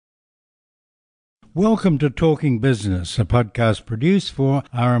Welcome to Talking Business, a podcast produced for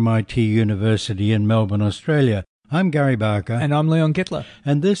RMIT University in Melbourne, Australia. I'm Gary Barker. And I'm Leon Gettler.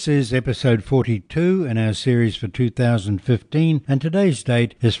 And this is episode 42 in our series for 2015. And today's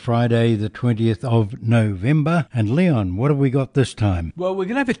date is Friday, the 20th of November. And Leon, what have we got this time? Well, we're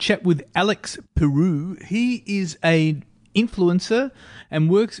going to have a chat with Alex Peru. He is an influencer and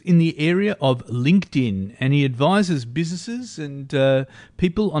works in the area of LinkedIn. And he advises businesses and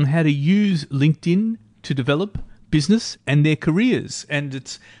people on how to use LinkedIn to develop business and their careers. And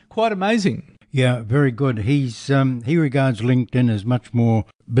it's quite amazing. Yeah, very good. He regards LinkedIn as much more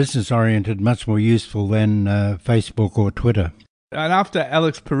business-oriented, much more useful than Facebook or Twitter. And after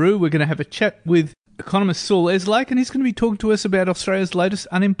Alex Peru, we're going to have a chat with economist Saul Eslake, and he's going to be talking to us about Australia's latest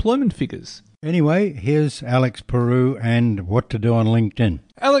unemployment figures. Anyway, here's Alex Peru and what to do on LinkedIn.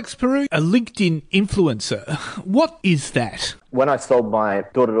 Alex Peru, a LinkedIn influencer. What is that? When I sold my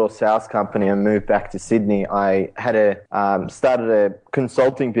door-to-door sales company and moved back to Sydney, I had started a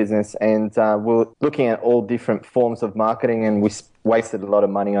consulting business, and we were looking at all different forms of marketing, and we wasted a lot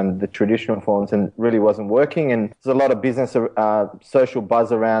of money on the traditional forms and really wasn't working. And there's a lot of business social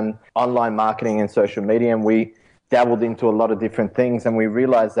buzz around online marketing and social media, and we dabbled into a lot of different things, and we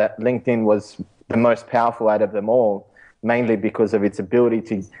realized that LinkedIn was the most powerful out of them all, mainly because of its ability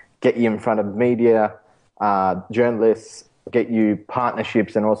to get you in front of media, journalists, get you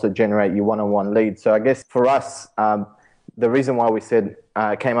partnerships, and also generate you one-on-one leads. So I guess for us, the reason why we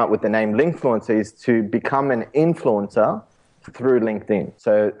came up with the name Linkfluencer is to become an influencer through LinkedIn.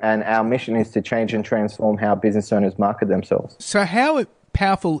 So, and our mission is to change and transform how business owners market themselves. So how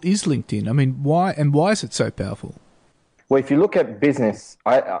powerful is LinkedIn? I mean, why is it so powerful? Well, if you look at business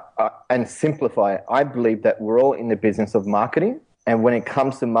and simplify it, I believe that we're all in the business of marketing. And when it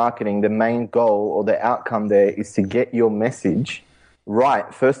comes to marketing, the main goal or the outcome there is to get your message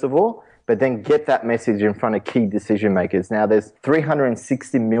right, first of all, but then get that message in front of key decision makers. Now, there's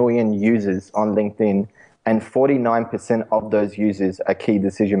 360 million users on LinkedIn, and 49% of those users are key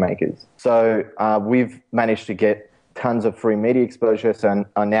decision makers. So we've managed to get tons of free media exposure, so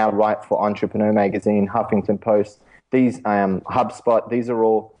are now write for Entrepreneur Magazine, Huffington Post, these HubSpot. These are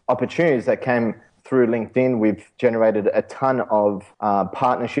all opportunities that came through LinkedIn. We've generated a ton of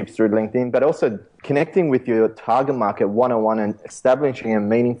partnerships through LinkedIn, but also connecting with your target market one-on-one and establishing a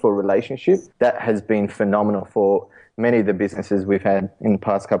meaningful relationship. That has been phenomenal for many of the businesses we've had in the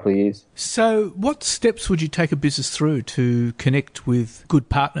past couple of years. So what steps would you take a business through to connect with good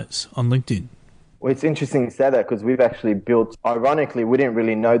partners on LinkedIn? Well, it's interesting to say that because we've actually built, ironically, we didn't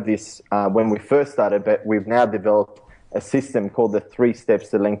really know this when we first started, but we've now developed a system called the 3 Steps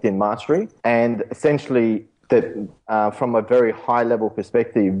to LinkedIn Mastery. And essentially, from a very high level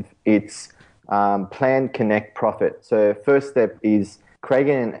perspective, it's plan, connect, profit. So first step is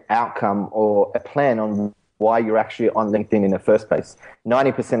creating an outcome or a plan on why you're actually on LinkedIn in the first place.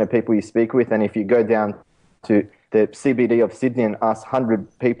 90% of people you speak with, and if you go down to the CBD of Sydney and ask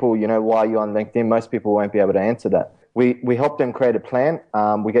 100 people, why you're on LinkedIn, most people won't be able to answer that. We help them create a plan.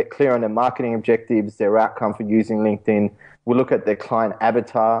 We get clear on their marketing objectives, their outcome for using LinkedIn. We look at their client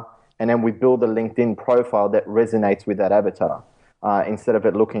avatar, and then we build a LinkedIn profile that resonates with that avatar instead of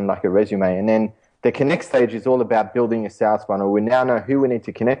it looking like a resume. And then the connect stage is all about building a sales funnel. We now know who we need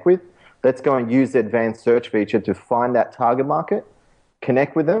to connect with. Let's go and use the advanced search feature to find that target market,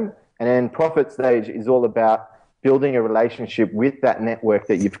 connect with them. And then profit stage is all about building a relationship with that network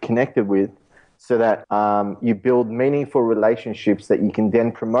that you've connected with so that you build meaningful relationships that you can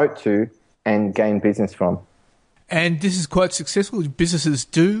then promote to and gain business from. And this is quite successful. Businesses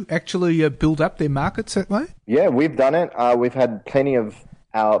do actually build up their markets that way? Yeah, we've done it. We've had plenty of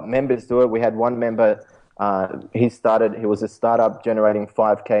our members do it. We had one member, he was a startup generating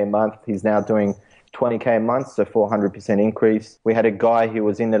 5K a month. He's now doing 20K a month, so 400% increase. We had a guy who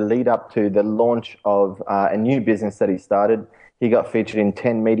was in the lead up to the launch of a new business that he started. He got featured in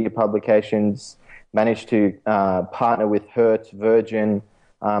 10 media publications, managed to partner with Hertz, Virgin,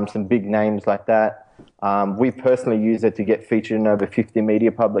 some big names like that. We personally use it to get featured in over 50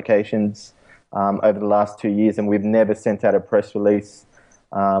 media publications over the last 2 years, and we've never sent out a press release.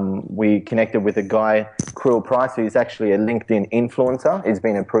 We connected with a guy, Krill Price, who's actually a LinkedIn influencer. He's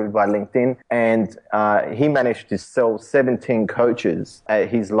been approved by LinkedIn, and he managed to sell 17 coaches.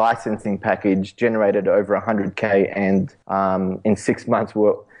 His licensing package generated over 100K, and in 6 months,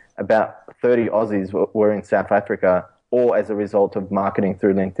 about 30 Aussies were in South Africa, all as a result of marketing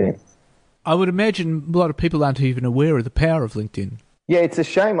through LinkedIn. I would imagine a lot of people aren't even aware of the power of LinkedIn. Yeah, it's a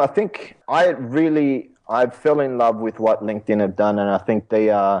shame. I think I fell in love with what LinkedIn have done, and I think they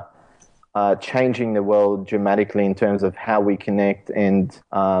are changing the world dramatically in terms of how we connect. And,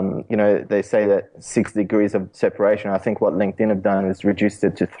 they say that 6 degrees of separation. I think what LinkedIn have done is reduced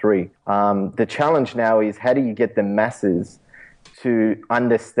it to 3. The challenge now is how do you get the masses to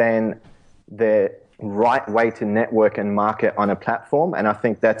understand the right way to network and market on a platform? And I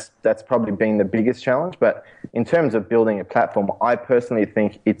think that's probably been the biggest challenge. But in terms of building a platform, I personally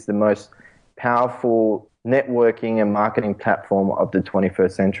think it's the most powerful networking and marketing platform of the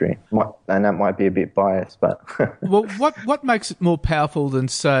 21st century. And that might be a bit biased, but... Well, what makes it more powerful than,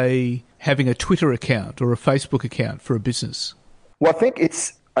 say, having a Twitter account or a Facebook account for a business? Well, I think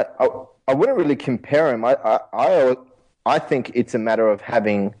it's... I wouldn't really compare them. I think it's a matter of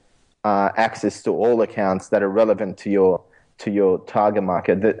having access to all accounts that are relevant to your target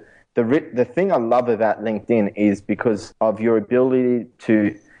market. The thing I love about LinkedIn is because of your ability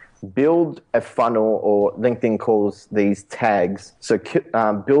to build a funnel, or LinkedIn calls these tags. So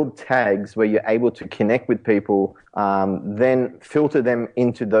build tags where you're able to connect with people, then filter them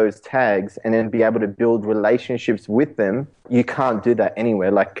into those tags, and then be able to build relationships with them. You can't do that anywhere.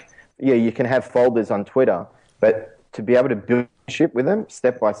 Like, yeah, you can have folders on Twitter, but to be able to build a relationship with them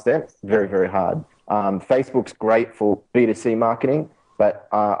step by step, very, very hard. Facebook's great for B2C marketing, but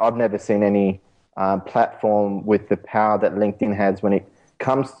I've never seen any platform with the power that LinkedIn has when it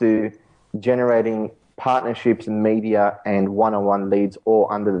comes to generating partnerships, media, and one-on-one leads all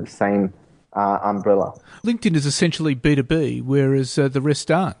under the same umbrella. LinkedIn is essentially B2B, whereas the rest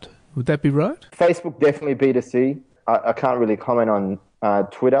aren't. Would that be right? Facebook definitely B2C. I can't really comment on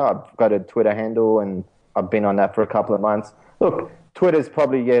Twitter. I've got a Twitter handle and I've been on that for a couple of months. Look, Twitter's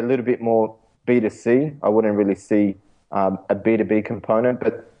probably a little bit more B2C. I wouldn't really see a B2B component,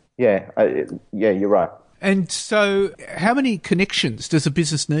 but you're right. And so how many connections does a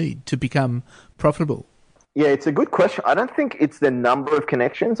business need to become profitable? Yeah, it's a good question. I don't think it's the number of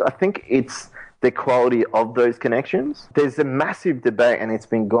connections. I think it's the quality of those connections. There's a massive debate, and it's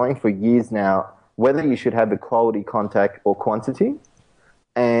been going for years now, whether you should have a quality contact or quantity.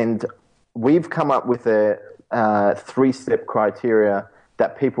 And we've come up with a 3-step criteria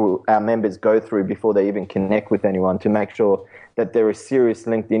that our members go through before they even connect with anyone to make sure that they're a serious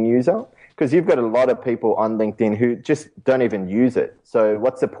LinkedIn user. Because you've got a lot of people on LinkedIn who just don't even use it. So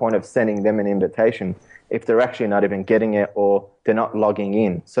what's the point of sending them an invitation if they're actually not even getting it or they're not logging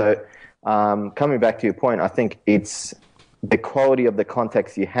in? So coming back to your point, I think it's the quality of the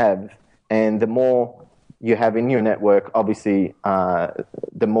contacts you have, and the more you have in your network, obviously,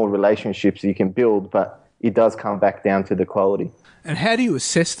 the more relationships you can build, but it does come back down to the quality. And how do you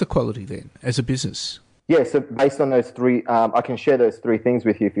assess the quality then as a business? Yeah, so based on those 3, I can share those 3 things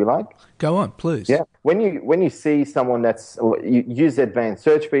with you if you like. Go on, please. Yeah, when you see someone you use the advanced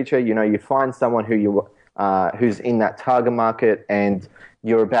search feature, you find someone who's in that target market, and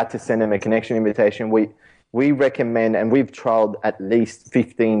you're about to send them a connection invitation. We recommend, and we've trialed at least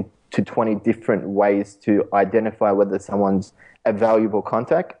 15 to 20 different ways to identify whether someone's a valuable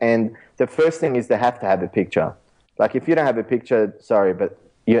contact. And the first thing is they have to have a picture. Like, if you don't have a picture, sorry, but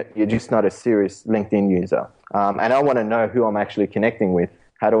you're just not a serious LinkedIn user. And I want to know who I'm actually connecting with.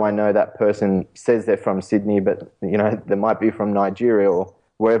 How do I know that person says they're from Sydney, but they might be from Nigeria or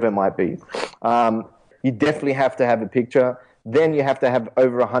wherever it might be? You definitely have to have a picture. Then you have to have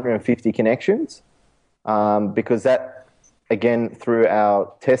over 150 connections, because that, again, through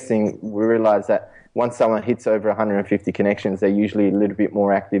our testing, we realized that once someone hits over 150 connections, they're usually a little bit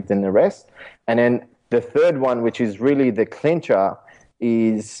more active than the rest. And then the third one, which is really the clincher,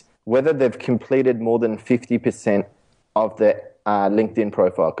 is whether they've completed more than 50% of their LinkedIn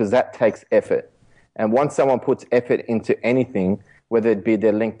profile, because that takes effort. And once someone puts effort into anything, whether it be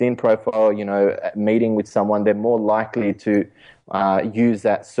their LinkedIn profile, a meeting with someone, they're more likely to use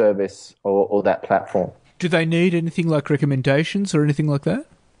that service or that platform. Do they need anything like recommendations or anything like that?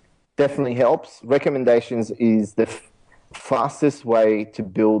 Definitely helps. Recommendations is the fastest way to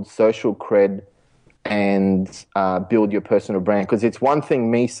build social cred and build your personal brand. Because it's one thing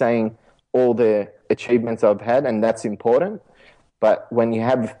me saying all the achievements I've had, and that's important. But when you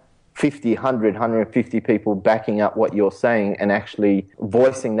have 50, 100, 150 people backing up what you're saying and actually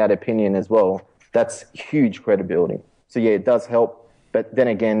voicing that opinion as well, that's huge credibility. So yeah, it does help. But then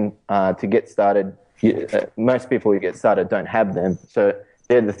again, to get started, most people who get started don't have them. So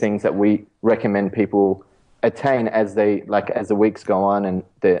they're the things that we recommend people attain as the weeks go on and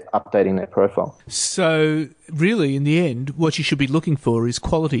they're updating their profile. So really, in the end, what you should be looking for is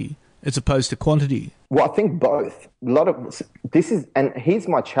quality as opposed to quantity. Well, I think both. And here's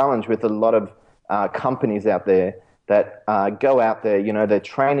my challenge with a lot of companies out there that go out there, they're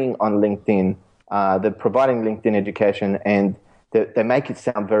training on LinkedIn, they're providing LinkedIn education, and they make it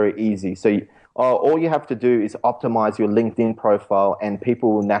sound very easy. So all you have to do is optimize your LinkedIn profile and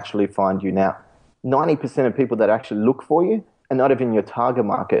people will naturally find you. Now, 90% of people that actually look for you are not even your target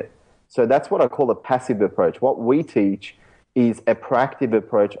market. So that's what I call a passive approach. What we teach is a proactive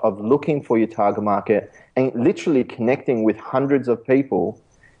approach of looking for your target market and literally connecting with hundreds of people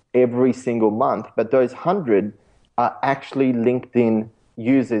every single month. But those 100 are actually LinkedIn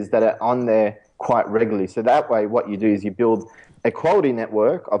users that are on there quite regularly. So that way, what you do is you build a quality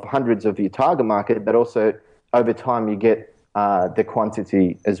network of hundreds of your target market, but also over time you get the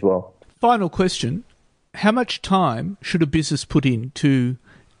quantity as well. Final question. How much time should a business put into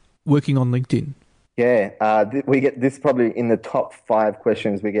working on LinkedIn? Yeah, we get this probably in the top 5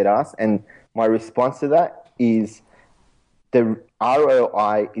 questions we get asked. And my response to that is the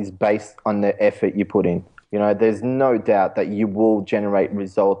ROI is based on the effort you put in. You know, there's no doubt that you will generate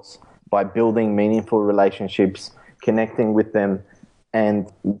results by building meaningful relationships, connecting with them,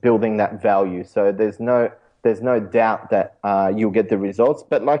 and building that value. So there's no doubt that you'll get the results.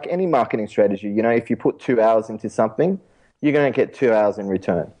 But like any marketing strategy, you know, if you put 2 hours into something, you're going to get 2 hours in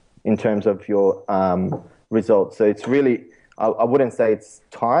return in terms of your results. So it's really, I wouldn't say it's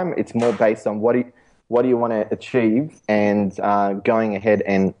time. It's more based on what do you want to achieve and going ahead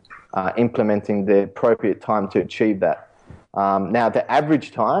and implementing the appropriate time to achieve that. Now, the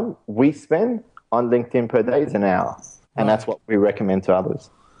average time we spend on LinkedIn per day is an hour, and that's what we recommend to others.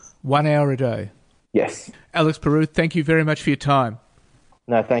 1 hour a day? Yes. Alex Peru, thank you very much for your time.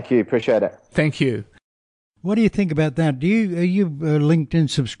 No, thank you. Appreciate it. Thank you. What do you think about that? Are you a LinkedIn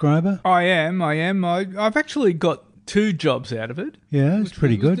subscriber? I am. I've actually got 2 jobs out of it. Yeah, it's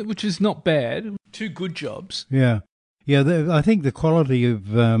pretty good. Which is not bad. 2 good jobs. Yeah. Yeah, I think the quality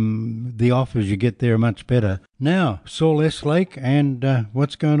of the offers you get there are much better. Now, Saul Eslake and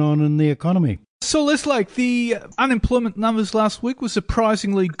what's going on in the economy? Saul Eslake, the unemployment numbers last week were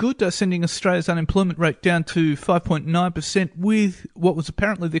surprisingly good, sending Australia's unemployment rate down to 5.9% with what was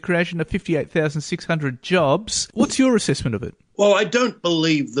apparently the creation of 58,600 jobs. What's your assessment of it? Well, I don't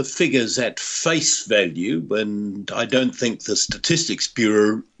believe the figures at face value, and I don't think the Statistics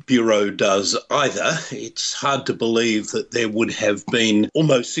Bureau does either. It's hard to believe that there would have been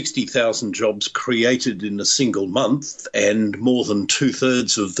almost 60,000 jobs created in a single month and more than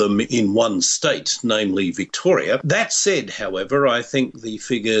 2/3 of them in one state, namely Victoria. That said, however, I think the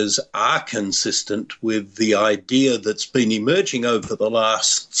figures are consistent with the idea that's been emerging over the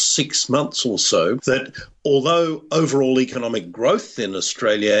last 6 months or so that although overall economic growth in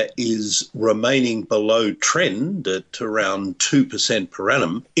Australia is remaining below trend at around 2% per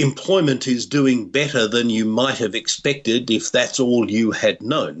annum, employment is doing better than you might have expected if that's all you had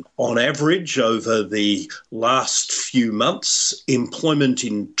known. On average, over the last few months, employment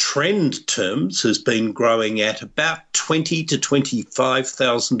in trend terms has been growing at about 20 to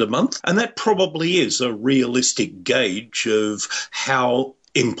 25,000 a month, and that probably is a realistic gauge of how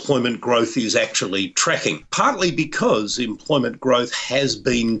employment growth is actually tracking, partly because employment growth has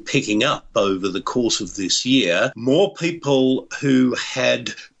been picking up over the course of this year. More people who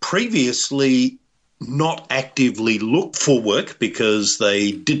had previously not actively looked for work because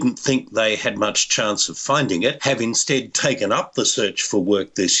they didn't think they had much chance of finding it, have instead taken up the search for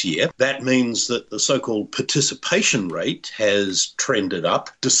work this year. That means that the so-called participation rate has trended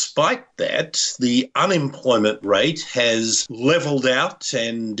up. Despite that, the unemployment rate has levelled out,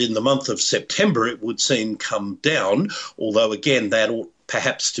 and in the month of September it would seem come down, although again that ought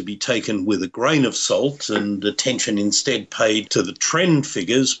perhaps to be taken with a grain of salt and attention instead paid to the trend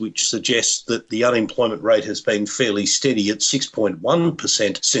figures, which suggest that the unemployment rate has been fairly steady at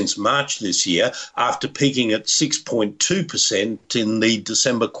 6.1% since March this year, after peaking at 6.2% in the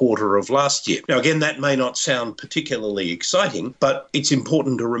December quarter of last year. Now, again, that may not sound particularly exciting, but it's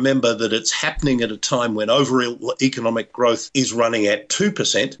important to remember that it's happening at a time when overall economic growth is running at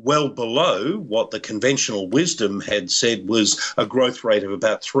 2%, well below what the conventional wisdom had said was a growth rate of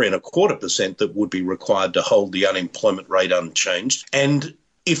about 3.25% that would be required to hold the unemployment rate unchanged. And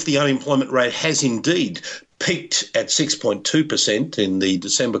if the unemployment rate has indeed peaked at 6.2% in the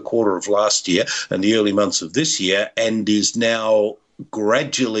December quarter of last year and the early months of this year and is now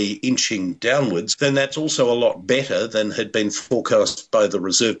gradually inching downwards, then that's also a lot better than had been forecast by the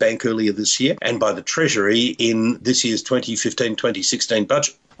Reserve Bank earlier this year and by the Treasury in this year's 2015-2016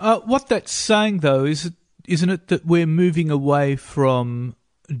 budget. What that's saying, though, isn't it that we're moving away from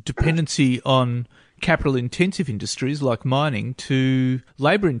dependency on capital-intensive industries like mining to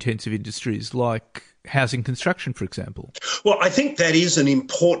labour-intensive industries like housing construction, for example? Well, I think that is an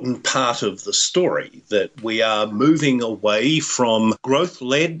important part of the story, that we are moving away from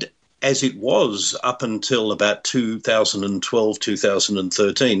growth-led as it was up until about 2012,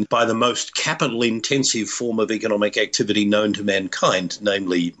 2013, by the most capital-intensive form of economic activity known to mankind,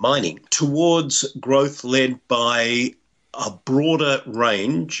 namely mining, towards growth led by a broader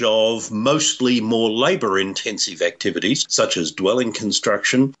range of mostly more labour-intensive activities, such as dwelling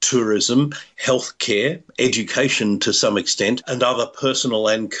construction, tourism, healthcare, education to some extent, and other personal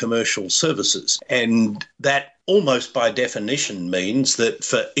and commercial services. And that almost by definition means that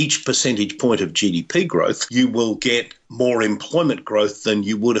for each percentage point of GDP growth, you will get more employment growth than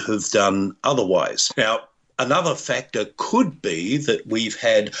you would have done otherwise. Now, another factor could be that we've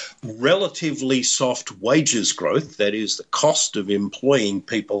had relatively soft wages growth. That is, the cost of employing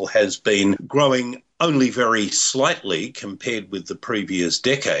people has been growing only very slightly compared with the previous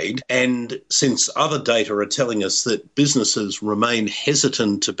decade. And since other data are telling us that businesses remain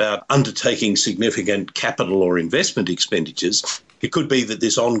hesitant about undertaking significant capital or investment expenditures, it could be that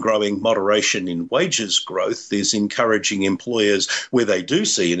this ongoing moderation in wages growth is encouraging employers, where they do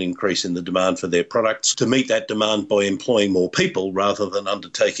see an increase in the demand for their products, to meet that demand by employing more people rather than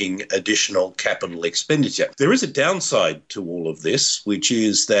undertaking additional capital expenditure. There is a downside to all of this, which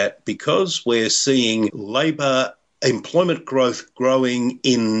is that because we're seeing labour employment growth growing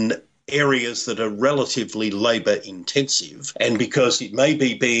in areas that are relatively labour intensive, and because it may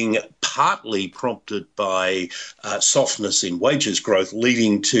be being partly prompted by softness in wages growth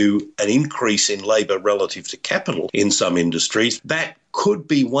leading to an increase in labour relative to capital in some industries, that could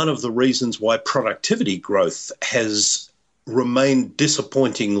be one of the reasons why productivity growth has remained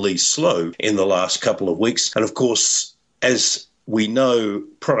disappointingly slow in the last couple of weeks. And of course, as we know,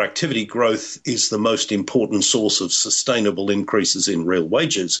 productivity growth is the most important source of sustainable increases in real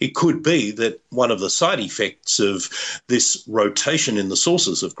wages. It could be that one of the side effects of this rotation in the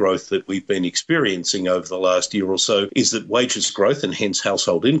sources of growth that we've been experiencing over the last year or so is that wages growth, and hence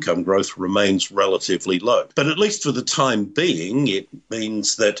household income growth, remains relatively low. But at least for the time being, it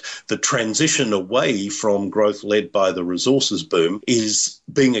means that the transition away from growth led by the resources boom is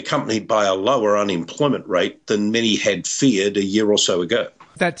being accompanied by a lower unemployment rate than many had feared a year or so ago.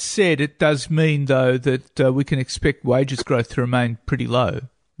 That said, it does mean, though, that we can expect wages growth to remain pretty low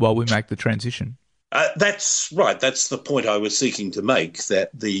while we make the transition. That's right. That's the point I was seeking to make,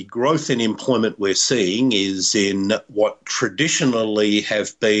 that the growth in employment we're seeing is in what traditionally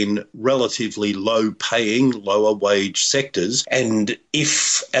have been relatively low-paying, lower-wage sectors. And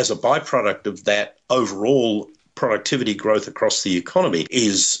if, as a byproduct of that, overall productivity growth across the economy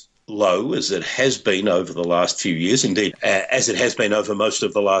is low, as it has been over the last few years, indeed, as it has been over most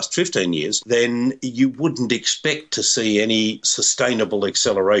of the last 15 years, then you wouldn't expect to see any sustainable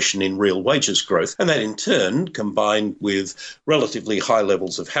acceleration in real wages growth. And that in turn, combined with relatively high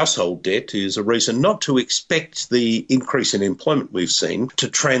levels of household debt, is a reason not to expect the increase in employment we've seen to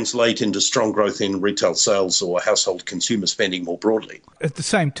translate into strong growth in retail sales or household consumer spending more broadly. At the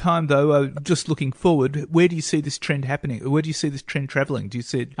same time, though, just looking forward, where do you see this trend happening? Where do you see this trend travelling? Do you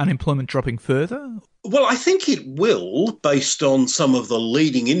see unemployment dropping further? Well, I think it will, based on some of the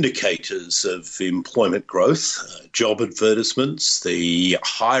leading indicators of employment growth, job advertisements, the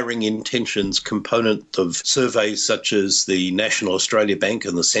hiring intentions component of surveys such as the National Australia Bank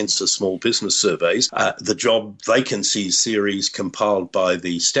and the Census Small Business Surveys, the job vacancies series compiled by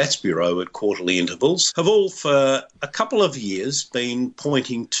the Stats Bureau at quarterly intervals, have all for a couple of years been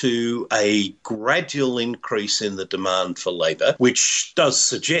pointing to a gradual increase in the demand for labour, which does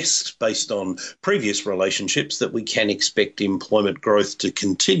suggest, based on previous relationships, that we can expect employment growth to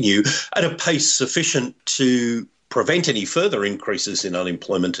continue at a pace sufficient to prevent any further increases in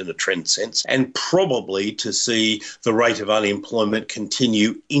unemployment in a trend sense, and probably to see the rate of unemployment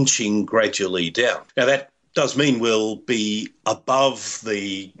continue inching gradually down. Now, that does mean we'll be above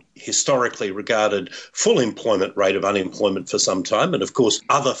the historically regarded full employment rate of unemployment for some time. And of course,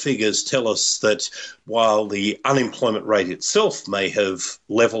 other figures tell us that while the unemployment rate itself may have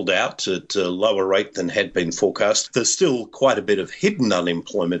levelled out at a lower rate than had been forecast, there's still quite a bit of hidden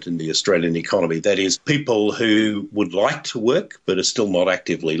unemployment in the Australian economy. That is, people who would like to work but are still not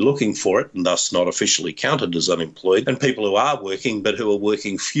actively looking for it and thus not officially counted as unemployed, and people who are working but who are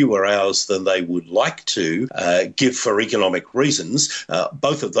working fewer hours than they would like to give for economic reasons.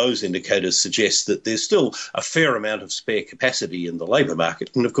 Both of those indicators suggest that there's still a fair amount of spare capacity in the labour market.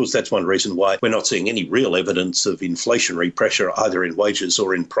 And of course, that's one reason why we're not seeing any real evidence of inflationary pressure either in wages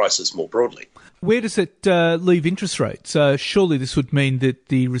or in prices more broadly. Where does it leave interest rates? Surely this would mean that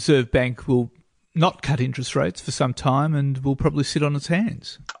the Reserve Bank will not cut interest rates for some time and will probably sit on its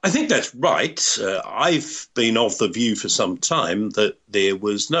hands. I think that's right. I've been of the view for some time that there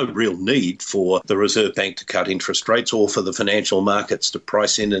was no real need for the Reserve Bank to cut interest rates or for the financial markets to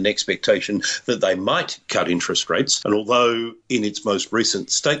price in an expectation that they might cut interest rates. And although in its most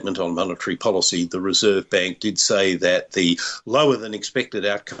recent statement on monetary policy, the Reserve Bank did say that the lower than expected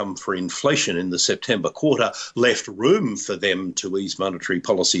outcome for inflation in the September quarter left room for them to ease monetary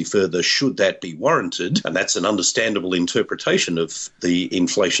policy further should that be warranted, and that's an understandable interpretation of the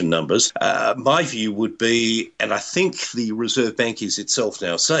inflation numbers, my view would be, and I think the Reserve Bank is itself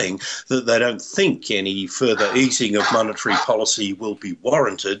now saying, that they don't think any further easing of monetary policy will be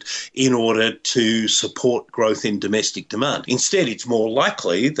warranted in order to support growth in domestic demand. Instead, it's more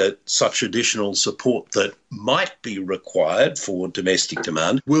likely that such additional support that might be required for domestic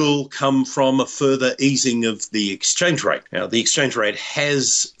demand will come from a further easing of the exchange rate. Now, the exchange rate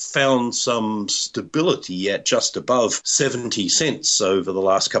has found some stability at just above 70 cents over the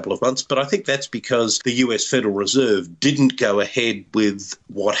last couple of months, but I think that's because the US Federal Reserve didn't go ahead with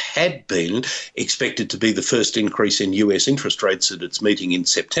what had been expected to be the first increase in US interest rates at its meeting in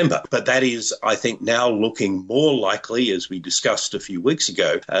September. But that is, I think, now looking more likely, as we discussed a few weeks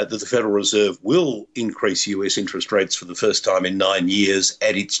ago, that the Federal Reserve will increase US interest rates for the first time in 9 years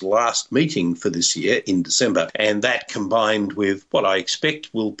at its last meeting for this year in December. And that, combined with what I expect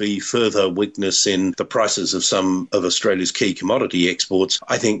will be further weakness in the prices of some of Australia's key commodity exports,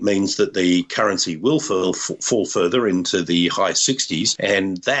 I think means that the currency will fall further into the high 60s.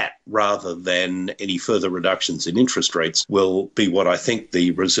 And that, rather than any further reductions in interest rates, will be what I think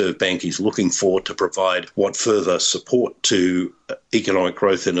the Reserve Bank is looking for to provide what further support to economic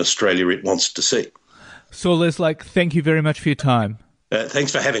growth in Australia it wants to see. Saul Leslake, thank you very much for your time.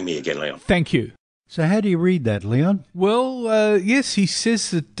 Thanks for having me again, Leon. Thank you. So how do you read that, Leon? Well, yes, he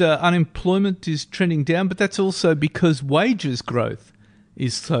says that unemployment is trending down, but that's also because wages growth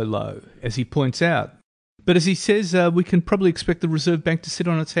is so low, as he points out. But as he says, we can probably expect the Reserve Bank to sit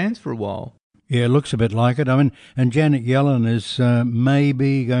on its hands for a while. Yeah, it looks a bit like it. I mean, and Janet Yellen is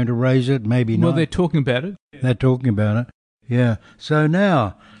maybe going to raise it, maybe not. Well, they're talking about it. They're talking about it, yeah. So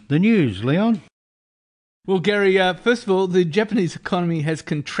now, the news, Leon. Well, Gary, first of all, the Japanese economy has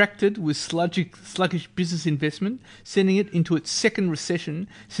contracted with sluggish business investment, sending it into its second recession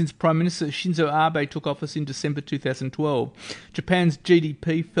since Prime Minister Shinzo Abe took office in December 2012. Japan's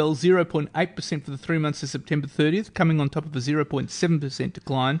GDP fell 0.8% for the 3 months to September 30th, coming on top of a 0.7%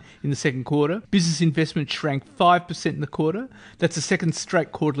 decline in the second quarter. Business investment shrank 5% in the quarter. That's a second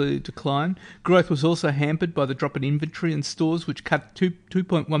straight quarterly decline. Growth was also hampered by the drop in inventory in stores, which cut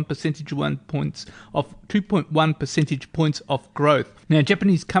 2.1 percentage points off growth. Now,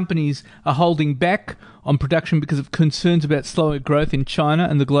 Japanese companies are holding back on production because of concerns about slower growth in China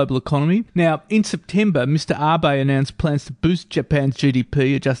and the global economy. Now, in September, Mr. Abe announced plans to boost Japan's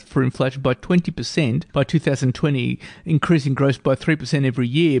GDP, adjusted for inflation, by 20% by 2020, increasing growth by 3% every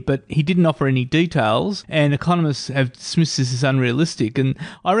year, but he didn't offer any details, and economists have dismissed this as unrealistic. And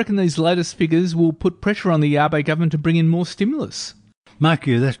I reckon these latest figures will put pressure on the Abe government to bring in more stimulus. Mark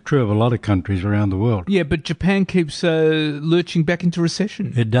you, that's true of a lot of countries around the world. Yeah, but Japan keeps lurching back into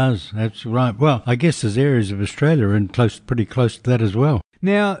recession. It does, that's right. Well, I guess there's areas of Australia in pretty close to that as well.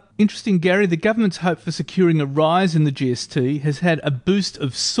 Now, interesting, Gary, the government's hope for securing a rise in the GST has had a boost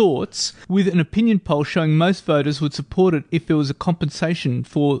of sorts, with an opinion poll showing most voters would support it if there was a compensation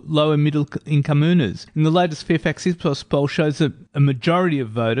for lower middle income earners. And the latest Fairfax Ipsos poll shows that a majority of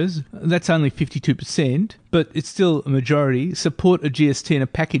voters, that's only 52%, but it's still a majority, support a GST in a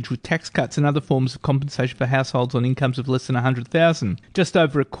package with tax cuts and other forms of compensation for households on incomes of less than $100,000. Just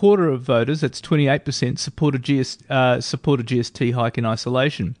over a quarter of voters, that's 28%, support a GST hike in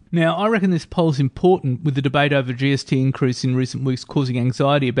isolation. Now, I reckon this poll is important, with the debate over GST increase in recent weeks causing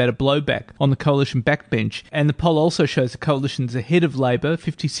anxiety about a blowback on the coalition backbench. And the poll also shows the coalition's ahead of Labor,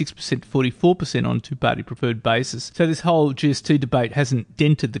 56% to 44% on a two-party preferred basis. So this whole GST debate hasn't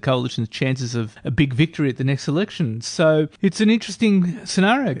dented the coalition's chances of a big victory at the next election. So it's an interesting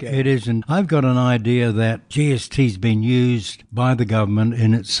scenario, Gary. It is, and I've got an idea that GST's been used by the government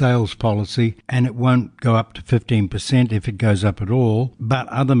in its sales policy, and it won't go up to 15% if it goes up at all, but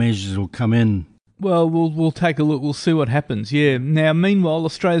other measures will come in Well, we'll take a look. We'll see what happens. Yeah. Now, meanwhile,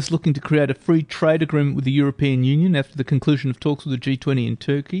 Australia's looking to create a free trade agreement with the European Union after the conclusion of talks with the G20 in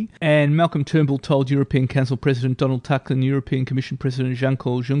Turkey. And Malcolm Turnbull told European Council President Donald Tusk and European Commission President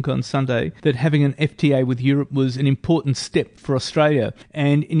Jean-Claude Juncker on Sunday that having an FTA with Europe was an important step for Australia.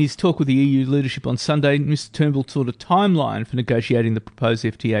 And in his talk with the EU leadership on Sunday, Mr Turnbull sought a timeline for negotiating the proposed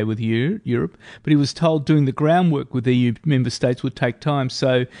FTA with Europe, but he was told doing the groundwork with EU member states would take time.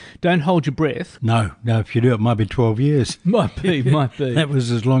 So don't hold your breath. No, if you do, it might be 12 years. Might be. That was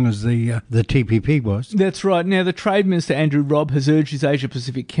as long as the TPP was. That's right. Now, the Trade Minister, Andrew Robb, has urged his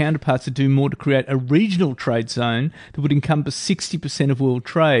Asia-Pacific counterparts to do more to create a regional trade zone that would encompass 60% of world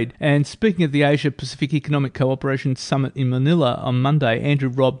trade. And speaking of the Asia-Pacific Economic Cooperation Summit in Manila on Monday, Andrew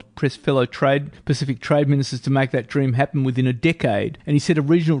Robb pressed fellow Pacific trade ministers to make that dream happen within a decade. And he said a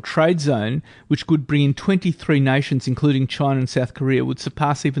regional trade zone, which could bring in 23 nations, including China and South Korea, would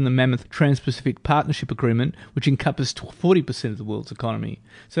surpass even the mammoth Trans-Pacific Partnership Agreement, which encompassed 40% of the world's economy.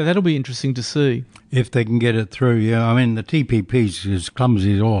 So that'll be interesting to see. If they can get it through, yeah. I mean, the TPP's as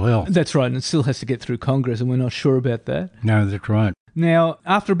clumsy as all hell. That's right, and it still has to get through Congress, and we're not sure about that. No, that's right. Now,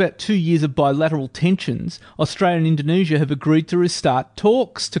 after about 2 years of bilateral tensions, Australia and Indonesia have agreed to restart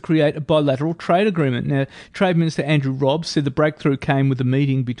talks to create a bilateral trade agreement. Now, Trade Minister Andrew Robb said the breakthrough came with a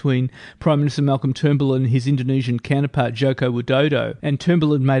meeting between Prime Minister Malcolm Turnbull and his Indonesian counterpart Joko Widodo, and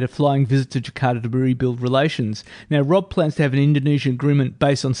Turnbull had made a flying visit to Jakarta to rebuild relations. Now, Robb plans to have an Indonesian agreement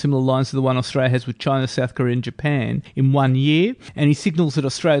based on similar lines to the one Australia has with China, South Korea and Japan in 1 year, and he signals that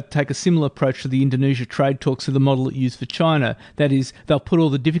Australia will take a similar approach to the Indonesia trade talks to the model it used for China. That is, they'll put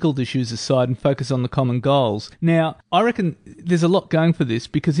all the difficult issues aside and focus on the common goals. Now, I reckon there's a lot going for this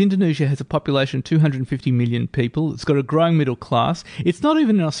because Indonesia has a population of 250 million people. It's got a growing middle class. It's not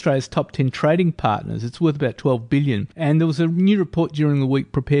even in Australia's top 10 trading partners. It's worth about 12 billion. And there was a new report during the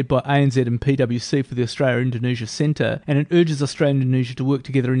week prepared by ANZ and PwC for the Australia-Indonesia Centre, and it urges Australia and Indonesia to work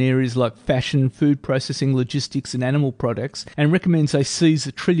together in areas like fashion, food processing, logistics and animal products, and recommends they seize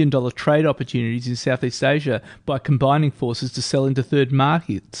the $1 trillion trade opportunities in Southeast Asia by combining forces to sell into third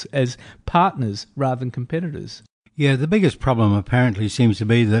markets as partners rather than competitors. Yeah, the biggest problem apparently seems to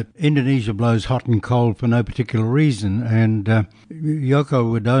be that Indonesia blows hot and cold for no particular reason, and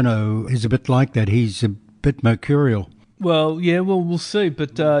Joko Widodo is a bit like that. He's a bit mercurial. Well, yeah, we'll see.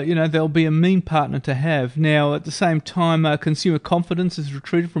 But, they'll be a mean partner to have. Now, at the same time, consumer confidence has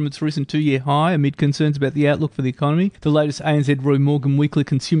retreated from its recent 2-year high amid concerns about the outlook for the economy. The latest ANZ Roy Morgan Weekly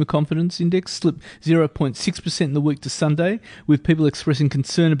Consumer Confidence Index slipped 0.6% in the week to Sunday, with people expressing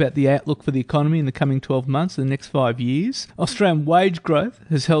concern about the outlook for the economy in the coming 12 months and the next 5 years. Australian wage growth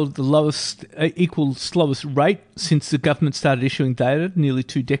has held at the slowest rate since the government started issuing data nearly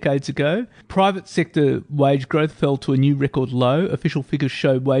 2 decades ago. Private sector wage growth fell to a new record low. Official figures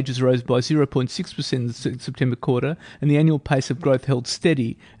show wages rose by 0.6% in the September quarter, and the annual pace of growth held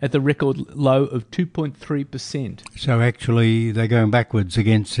steady at the record low of 2.3%. So actually they're going backwards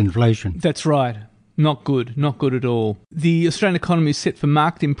against inflation. That's right. Not good at all. The Australian economy is set for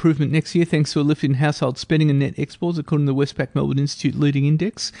marked improvement next year thanks to a lift in household spending and net exports, according to the Westpac Melbourne Institute Leading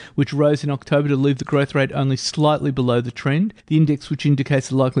Index, which rose in October to leave the growth rate only slightly below the trend. The index, which indicates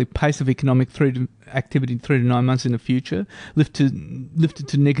the likely pace of economic activity 3 to 9 months in the future, lifted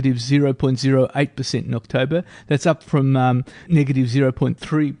to negative 0.08% in October. That's up from negative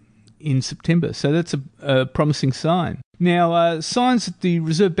 0.3% in September. So that's a promising sign. Now, signs that the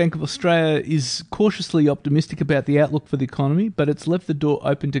Reserve Bank of Australia is cautiously optimistic about the outlook for the economy, but it's left the door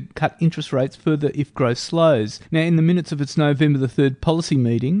open to cut interest rates further if growth slows. Now, in the minutes of its November the 3rd policy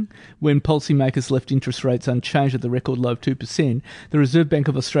meeting, when policymakers left interest rates unchanged at the record low of 2%, the Reserve Bank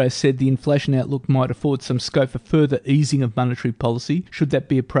of Australia said the inflation outlook might afford some scope for further easing of monetary policy, should that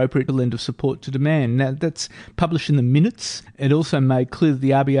be appropriate to lend of support to demand. Now, that's published in the minutes. It also made clear that the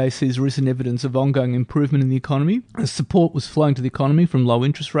RBA sees recent evidence of ongoing improvement in the economy. Support was flowing to the economy from low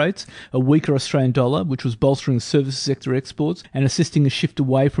interest rates, a weaker Australian dollar, which was bolstering the services sector exports and assisting a shift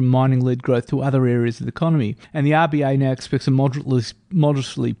away from mining-led growth to other areas of the economy. And the RBA now expects a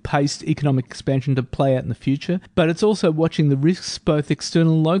moderately paced economic expansion to play out in the future, but it's also watching the risks, both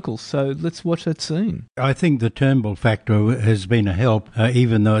external and local. So let's watch that scene. I think the Turnbull factor has been a help,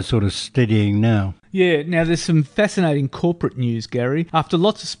 even though it's sort of steadying now. Yeah, now there's some fascinating corporate news, Gary. After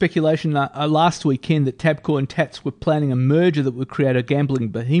lots of speculation last weekend that Tabcorp and Tats were planning a merger that would create a gambling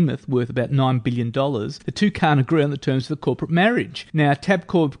behemoth worth about $9 billion, the two can't agree on the terms of the corporate marriage. Now,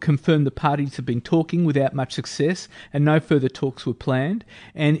 Tabcorp confirmed the parties have been talking without much success and no further talks were planned. planned.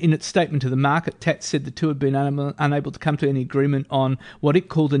 And in its statement to the market, TAT said the two had been unable to come to any agreement on what it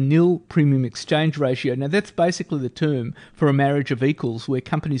called a nil premium exchange ratio. Now, that's basically the term for a marriage of equals, where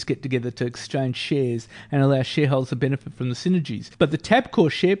companies get together to exchange shares and allow shareholders to benefit from the synergies. But the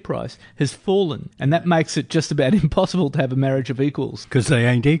Tabcorp share price has fallen, and that makes it just about impossible to have a marriage of equals. Because they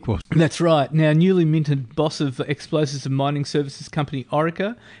ain't equal. That's right. Now, newly minted boss of explosives and mining services company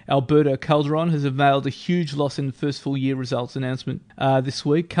Orica, Alberto Calderon, has availed a huge loss in the first full year results announcement this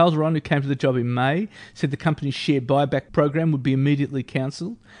week. Calderon, who came to the job in May, said the company's share buyback program would be immediately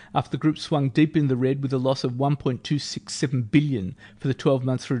cancelled after the group swung deep in the red with a loss of $1.267 billion for the 12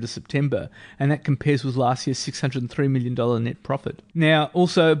 months through to September, and that compares with last year's $603 million net profit. Now,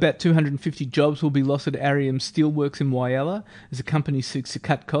 also about 250 jobs will be lost at Arium Steelworks in Whyalla as the company seeks to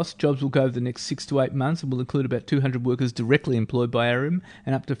cut costs. Jobs will go over the next 6 to 8 months and will include about 200 workers directly employed by Arium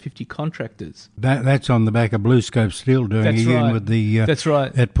and up to 50 contractors. That's on the back of BlueScope Steel doing That's a union right. with the That's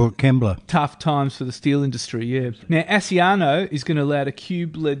right. at Port Kembla. Tough times for the steel industry, yeah. Now, Asciano is going to allow a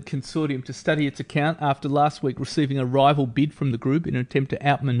Cube-led consortium to study its account after last week receiving a rival bid from the group in an attempt to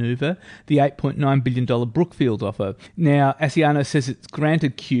outmaneuver the $8.9 billion Brookfield offer. Now, Asciano says it's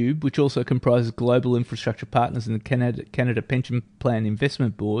granted Cube, which also comprises Global Infrastructure Partners and the Canada Pension Plan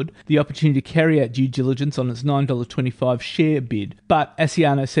Investment Board, the opportunity to carry out due diligence on its $9.25 share bid. But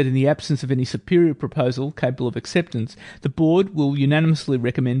Asciano said in the absence of any superior proposal capable of acceptance, the board will unanimously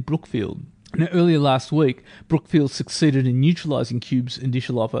recommend Brookfield. Now, earlier last week, Brookfield succeeded in neutralising Cube's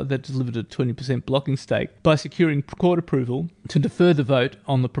initial offer that delivered a 20% blocking stake by securing court approval to defer the vote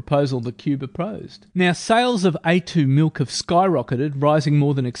on the proposal that Cube opposed. Now, sales of A2 milk have skyrocketed, rising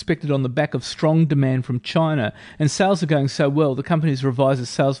more than expected on the back of strong demand from China, and sales are going so well, the company has revised its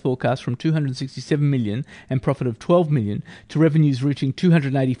sales forecast from $267 million and profit of $12 million to revenues reaching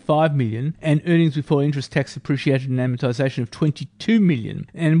 $285 million and earnings before interest, tax, depreciation and amortisation of $22 million.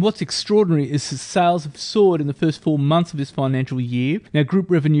 And what's extraordinary is that sales have soared in the first 4 months of this financial year. Now,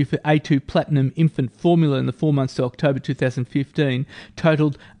 group revenue for A2 Platinum Infant Formula in the 4 months to October 2015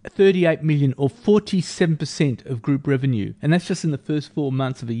 totaled $38 million, or 47% of group revenue. And that's just in the first 4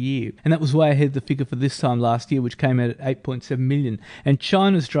 months of a year. And that was way ahead of the figure for this time last year, which came out at $8.7 million. And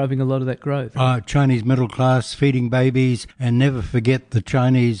China's driving a lot of that growth. Chinese middle class feeding babies, and never forget the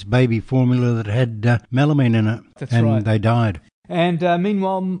Chinese baby formula that had melamine in it. That's and right. They died. And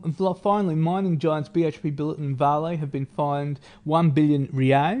meanwhile, finally, mining giants BHP Billiton and Vale have been fined 1 billion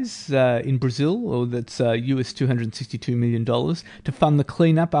reais in Brazil, or that's US $262 million, to fund the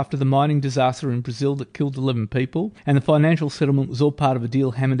cleanup after the mining disaster in Brazil that killed 11 people. And the financial settlement was all part of a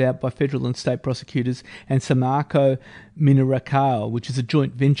deal hammered out by federal and state prosecutors and Samarco Mineracao, which is a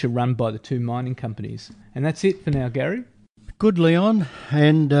joint venture run by the two mining companies. And that's it for now, Gary. Good, Leon.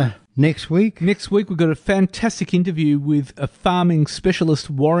 And next week? Next week, we've got a fantastic interview with a farming specialist,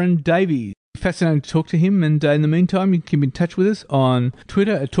 Warren Davies. Fascinating to talk to him, and in the meantime, you can keep in touch with us on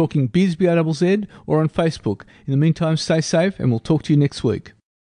Twitter at TalkingBiz, BIZZ, or on Facebook. In the meantime, stay safe, and we'll talk to you next week.